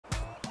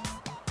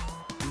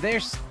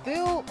There's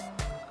still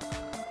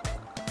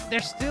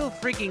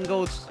freaking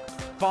goats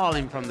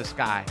falling from the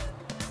sky.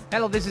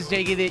 Hello, this is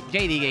JD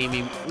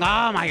Gaming.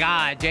 Oh my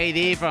god,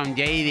 JD from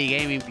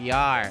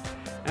JDGamingPR.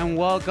 And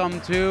welcome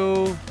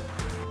to...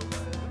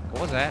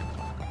 What was that?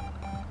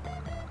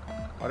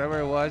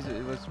 Whatever it was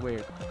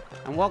weird.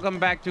 And welcome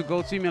back to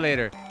Goat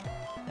Simulator.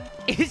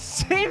 It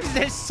seems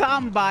that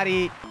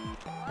somebody...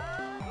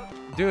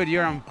 Dude,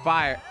 you're on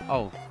fire.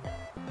 Oh.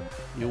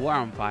 You were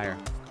on fire.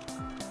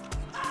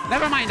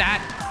 Never mind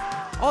that.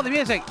 Oh, the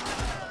music.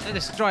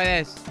 Let's destroy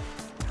this.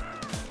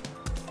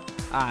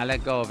 Ah,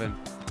 let go of him.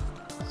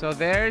 So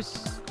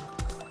there's...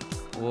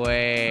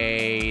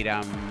 Wait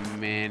a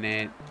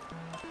minute.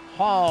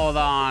 Hold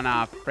on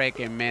a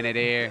freaking minute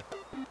here.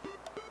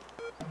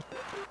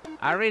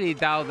 I really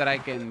doubt that I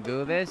can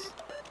do this.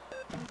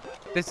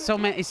 There's so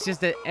many. It's just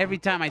that every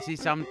time I see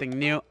something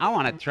new, I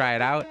want to try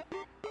it out.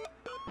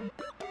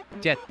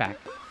 Jetpack.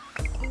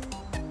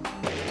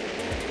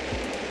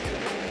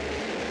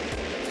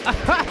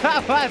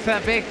 That's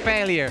a big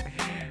failure.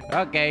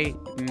 Okay,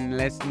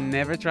 let's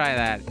never try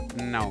that.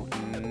 No,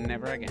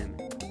 never again.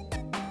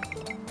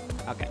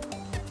 Okay.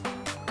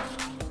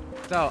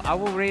 So I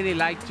would really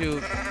like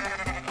to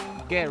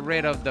get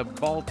rid of the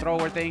ball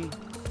thrower thing.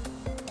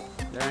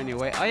 Is there any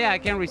way? Oh yeah, I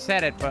can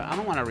reset it, but I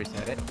don't want to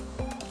reset it.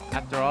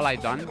 After all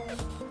I've done.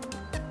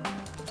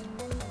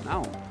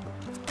 No.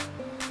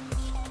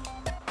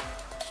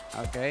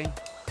 Okay.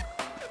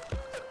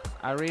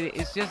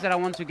 It's just that I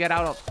want to get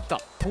out of the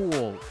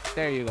pool.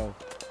 There you go.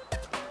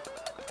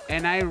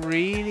 And I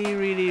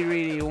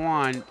really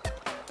want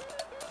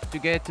to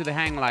get to the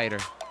hang glider.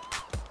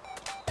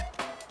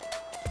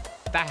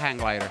 That hang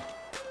glider.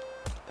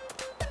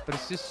 But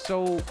it's just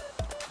so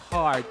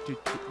hard to...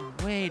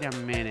 Wait a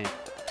minute.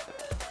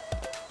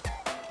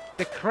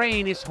 The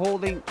crane is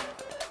holding...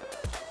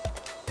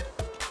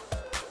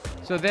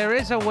 So there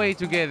is a way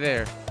to get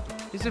there.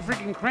 It's a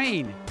freaking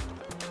crane.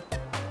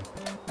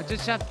 I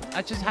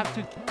just have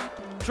to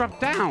drop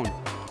down.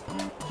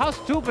 How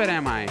stupid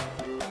am I?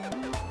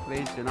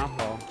 Please do not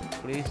fall.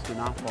 Please do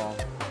not fall.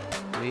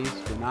 Please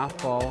do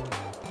not fall.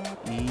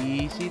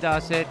 Easy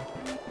does it.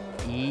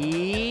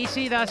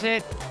 Easy does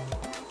it.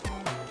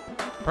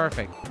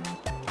 Perfect.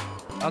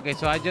 Okay,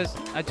 so I just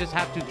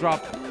have to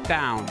drop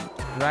down,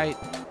 right?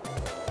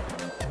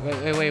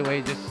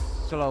 Wait.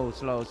 Just slow.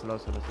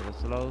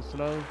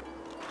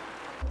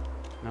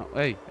 No,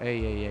 hey.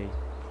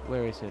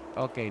 Where is it?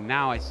 Okay,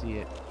 now I see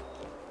it.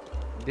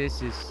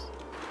 This is...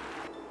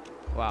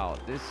 Wow,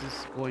 this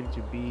is going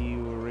to be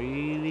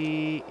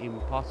really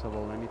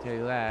impossible. Let me tell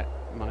you that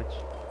much.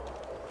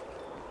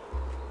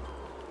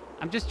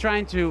 I'm just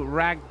trying to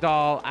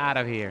ragdoll out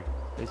of here.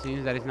 It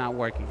seems that it's not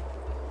working.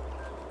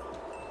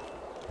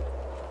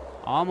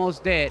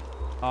 Almost dead.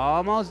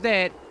 Almost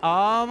dead.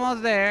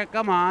 Almost there.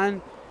 Come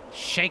on.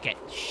 Shake it.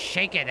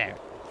 Shake it there.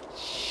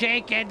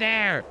 Shake it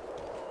there.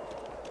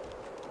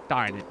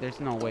 Darn it. There's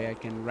no way I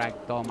can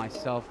ragdoll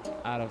myself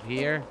out of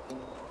here.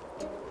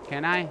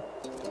 Can I?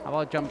 How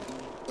about jump?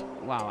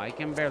 Wow, I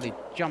can barely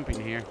jump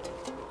in here.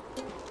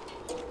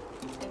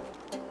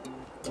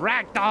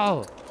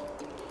 Ragdoll!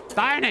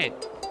 Darn it!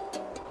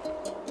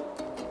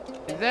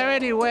 Is there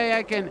any way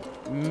I can...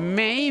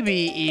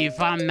 Maybe if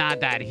I'm not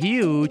that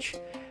huge,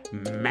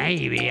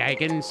 maybe I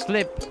can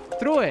slip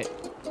through it.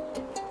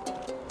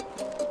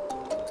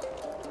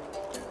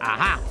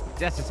 Aha!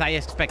 Just as I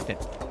expected.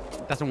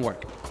 It doesn't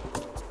work.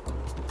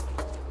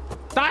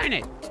 Darn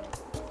it!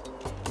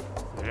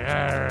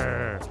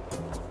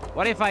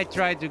 What if I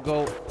try to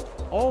go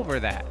over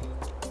that?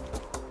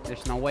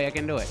 There's no way I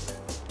can do it.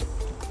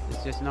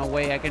 There's just no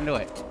way I can do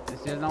it.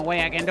 There's just no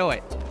way I can do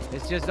it.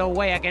 There's just no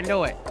way I can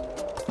do it.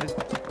 There's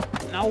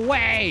no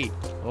way!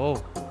 Oh.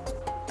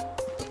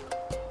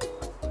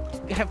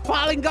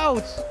 Falling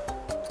goats!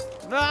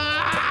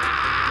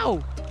 No!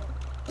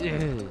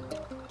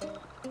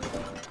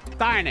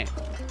 Darn it.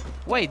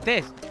 Wait,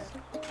 this.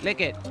 Lick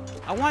it.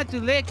 I want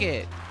to lick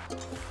it.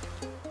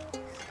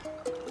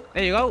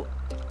 There you go.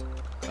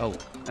 Oh,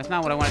 that's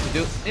not what I wanted to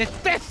do. It's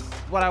this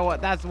what I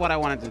want. That's what I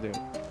wanted to do.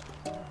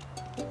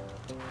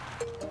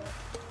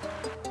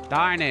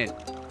 Darn it.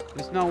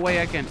 There's no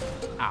way I can...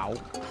 Ow.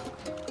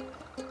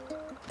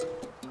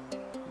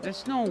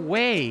 There's no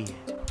way.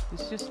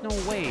 There's just no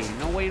way.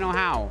 No way, no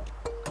how.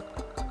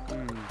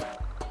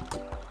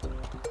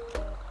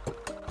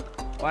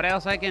 What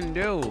else I can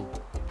do?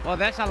 Well,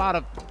 that's a lot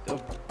of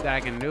that I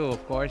can do,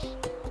 of course.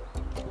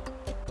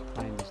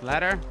 Find this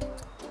ladder.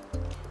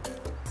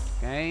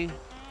 Okay.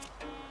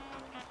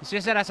 It's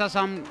just that I saw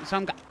some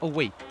guy. Oh,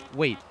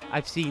 wait.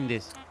 I've seen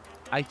this.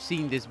 I've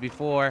seen this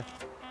before.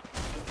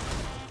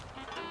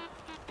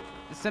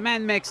 The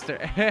cement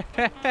mixer.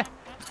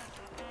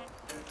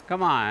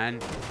 Come on.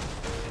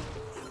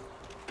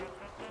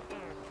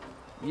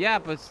 Yeah,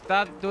 but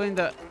stop doing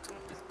the...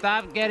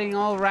 Stop getting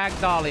all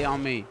ragdolly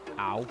on me.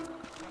 Ow.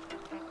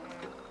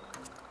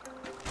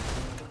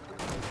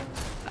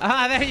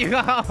 Ah, there you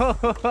go.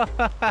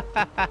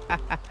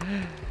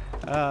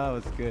 Oh, that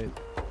was good.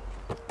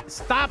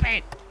 Stop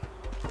it.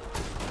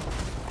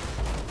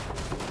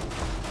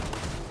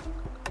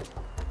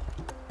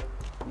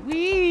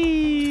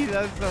 Whee!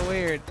 That's so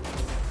weird.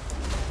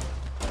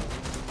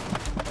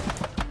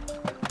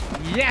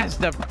 Yes,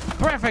 the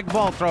perfect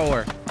ball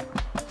thrower.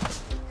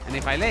 And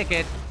if I lick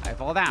it, I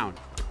fall down.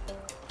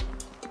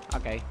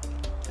 Okay,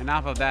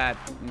 enough of that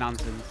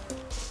nonsense.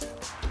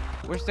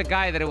 Where's the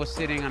guy that was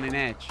sitting on an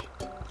edge?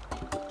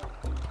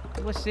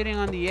 He was sitting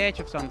on the edge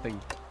of something.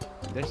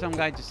 There's some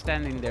guy just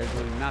standing there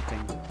doing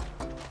nothing.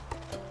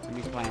 Let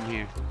me climb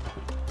here.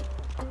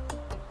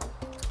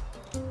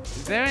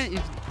 Is there any...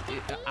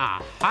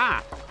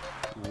 aha!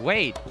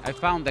 Wait, I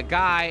found the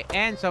guy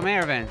and some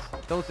air vents.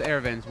 Those air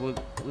vents, would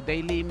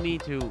they lead me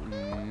to...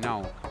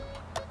 No.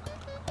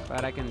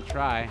 But I can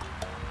try.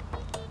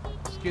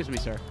 Excuse me,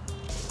 sir.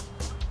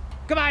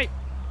 Goodbye!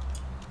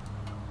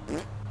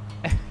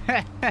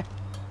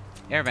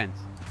 Air vents.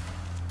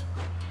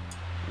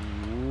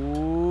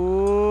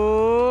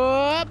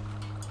 Whoop.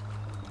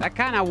 That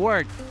kind of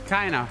worked,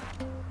 kind of.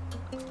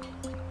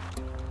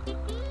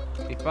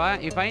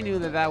 If I knew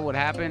that that would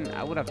happen,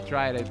 I would have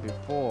tried it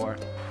before.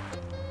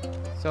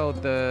 So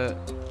the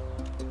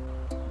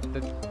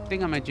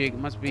thingamajig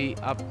must be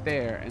up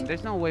there, and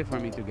there's no way for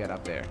me to get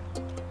up there.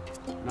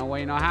 No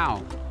way, no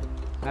how.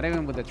 Not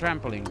even with the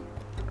trampoline,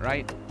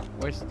 right?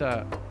 Where's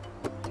the...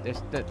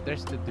 There's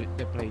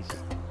the place.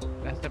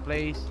 That's the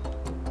place.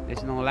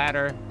 There's no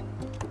ladder.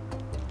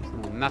 There's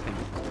no nothing.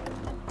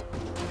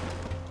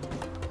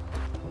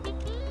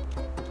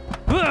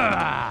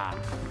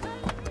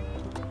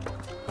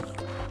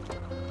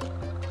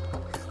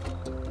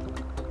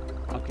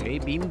 Okay,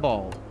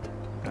 beanball.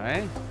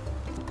 Okay.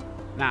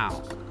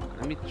 Now,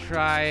 let me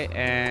try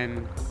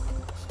and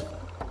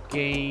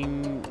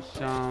gain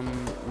some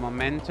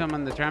momentum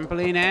on the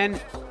trampoline,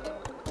 and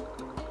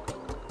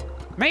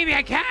maybe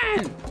I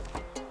can!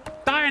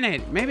 Darn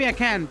it! Maybe I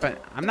can,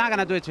 but I'm not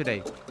gonna do it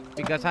today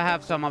because I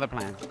have some other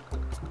plans,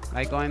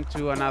 like going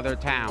to another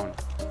town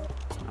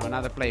or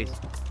another place.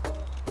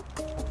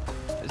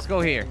 Let's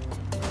go here.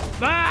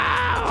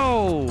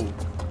 Wow!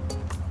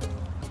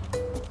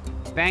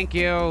 Thank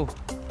you.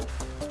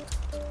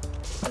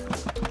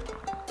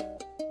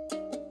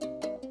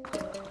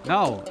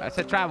 No, I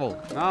said travel.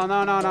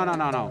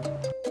 No.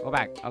 Go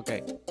back.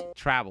 Okay,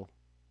 travel.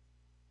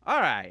 All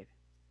right.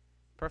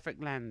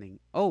 Perfect landing.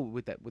 Oh,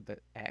 with the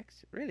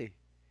X? Really?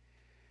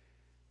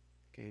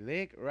 Okay,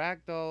 lick,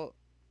 ragdoll.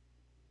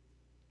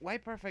 Why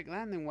perfect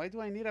landing? Why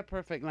do I need a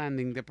perfect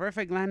landing? The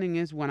perfect landing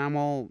is when I'm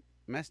all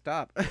messed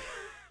up.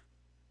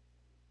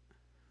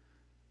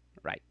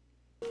 Right.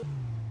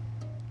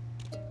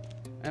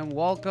 And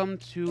welcome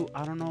to,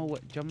 I don't know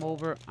what, jump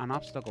over an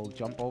obstacle.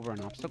 Jump over an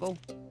obstacle?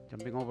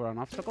 Jumping over an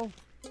obstacle?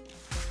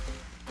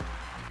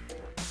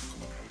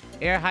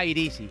 Air hide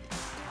easy.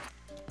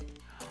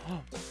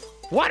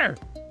 Water!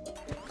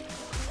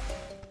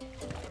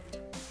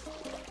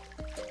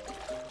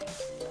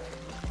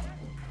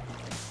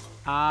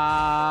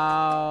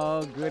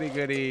 Oh, goody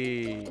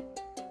goody.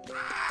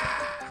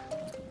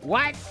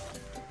 What?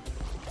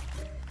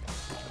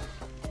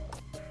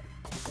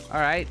 All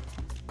right.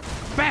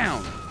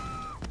 Bam!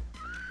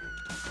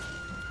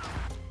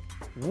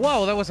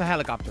 Whoa, that was a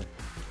helicopter.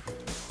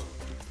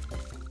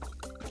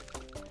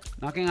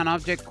 Knocking an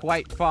object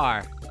quite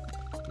far.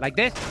 Like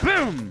this.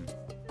 Boom!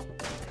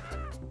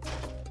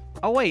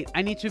 Oh, wait.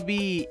 I need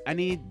the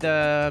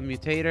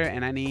mutator,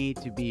 and I need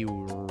to be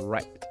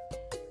right.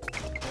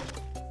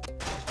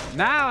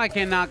 Now I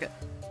can knock it.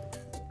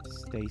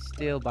 Stay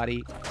still,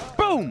 buddy.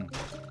 Boom!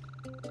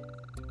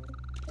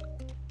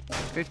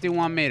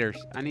 51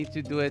 meters. I need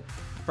to do it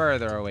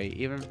further away.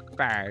 Even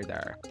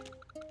farther.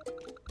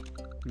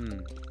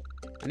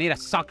 I need a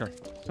sucker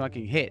so I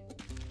can hit.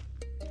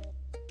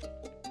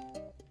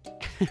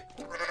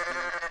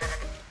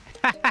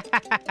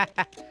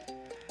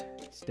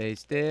 Stay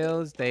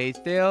still. Stay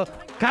still.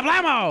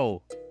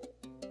 Kablamo!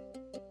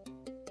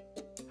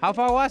 How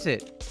far was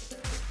it?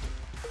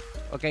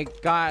 Okay,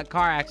 car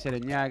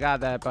accident. Yeah, I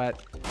got that,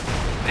 but...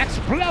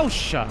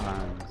 Explosions!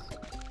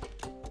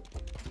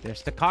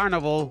 There's the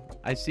carnival.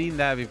 I've seen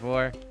that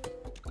before.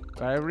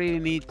 But I really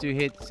need to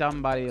hit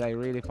somebody like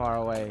really far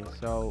away.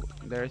 So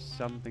there's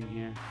something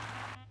here.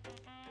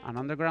 An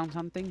underground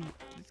something?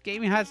 This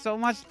game has so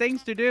much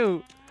things to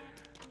do.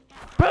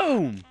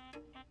 Boom!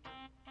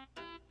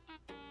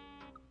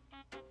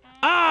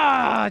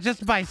 Ah!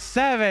 Just by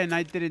 7.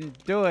 I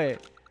didn't do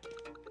it.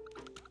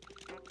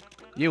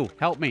 You,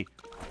 help me.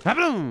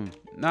 Boom!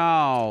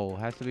 No,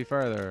 has to be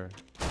further.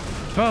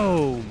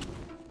 Boom!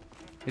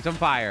 It's on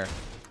fire.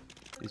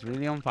 He's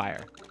really on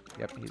fire.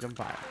 Yep, he's on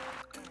fire.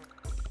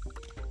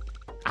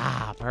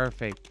 Ah,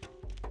 perfect.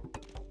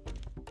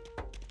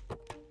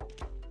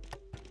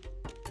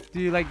 Do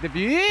you like the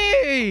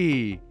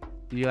view?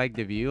 Do you like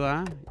the view,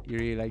 huh? You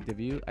really like the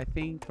view? I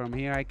think from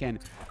here I can...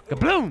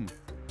 Kabloom!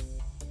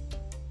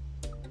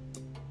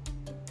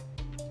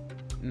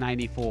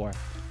 94.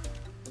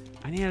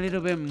 I need a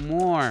little bit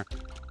more.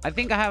 I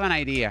think I have an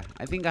idea.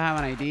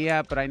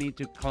 But I need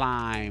to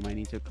climb. I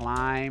need to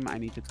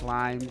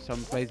climb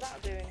someplace.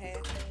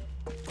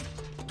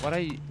 What are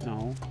you...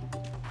 No.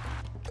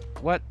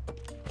 What?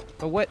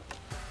 But what?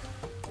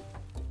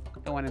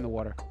 I went in the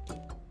water.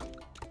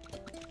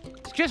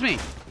 Excuse me.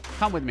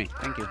 Come with me.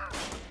 Thank you.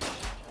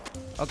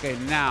 Okay,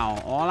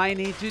 now all I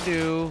need to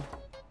do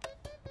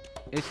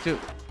is to...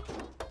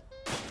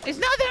 It's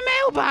not the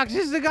mailbox,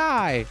 it's the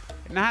guy.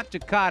 And I have to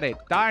cut it.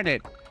 Darn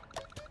it.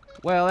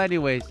 Well,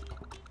 anyways.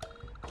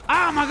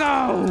 Oh my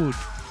god!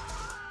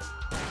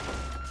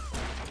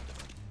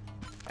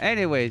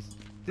 Anyways,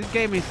 this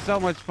game is so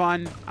much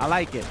fun. I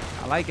like it.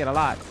 I like it a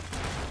lot.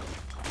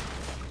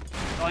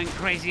 Going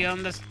crazy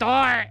on the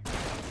store.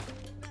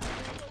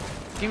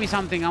 Give me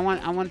something. I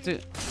want to...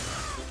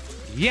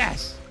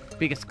 Yes!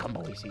 Biggest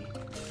combo we see.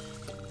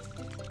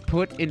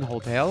 Put in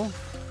hotel.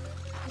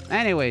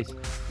 Anyways.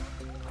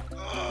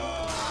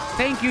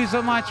 Thank you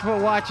so much for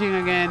watching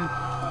again.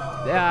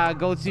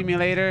 Goat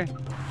Simulator.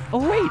 Oh,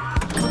 wait.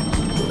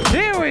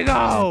 Here we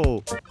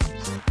go.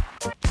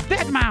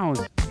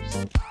 Deadmouse.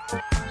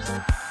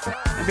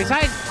 And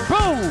besides,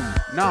 boom.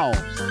 No.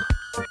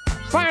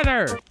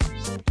 Farther.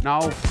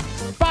 No.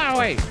 Far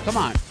away. Come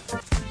on.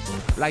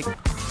 Like,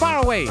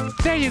 far away.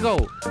 There you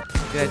go.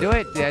 Did I do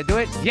it? Did I do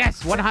it?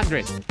 Yes,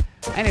 100.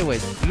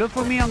 Anyways, look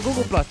for me on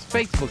Google+,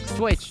 Facebook,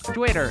 Twitch,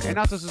 Twitter, and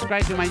also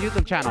subscribe to my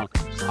YouTube channel.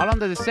 All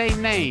under the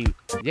same name,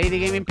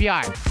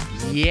 JDGamingPR.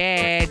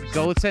 Yeah,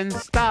 goats and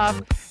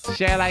stuff.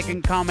 Share, like,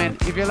 and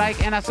comment if you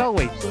like. And as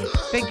always,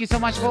 thank you so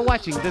much for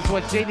watching. This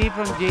was JD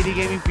from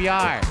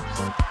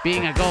JDGamingPR.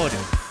 Being a goat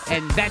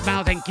and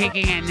deadmouse and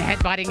kicking and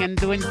headbutting and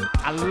doing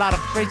a lot of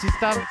crazy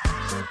stuff.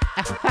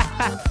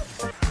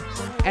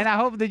 And I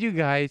hope that you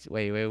guys...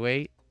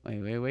 Wait.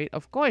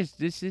 Of course,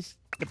 this is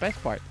the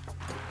best part.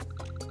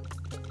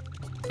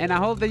 And I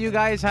hope that you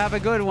guys have a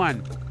good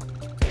one.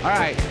 All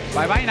right,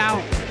 bye-bye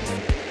now.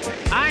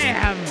 I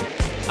am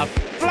a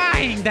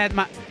flying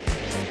deadmouse.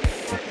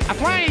 A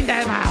flying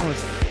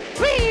deadmouse.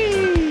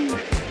 Whee!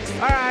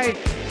 All right,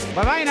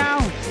 bye-bye now.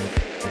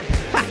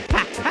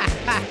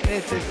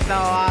 This is so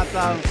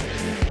awesome.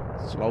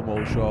 Slow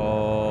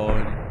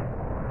motion.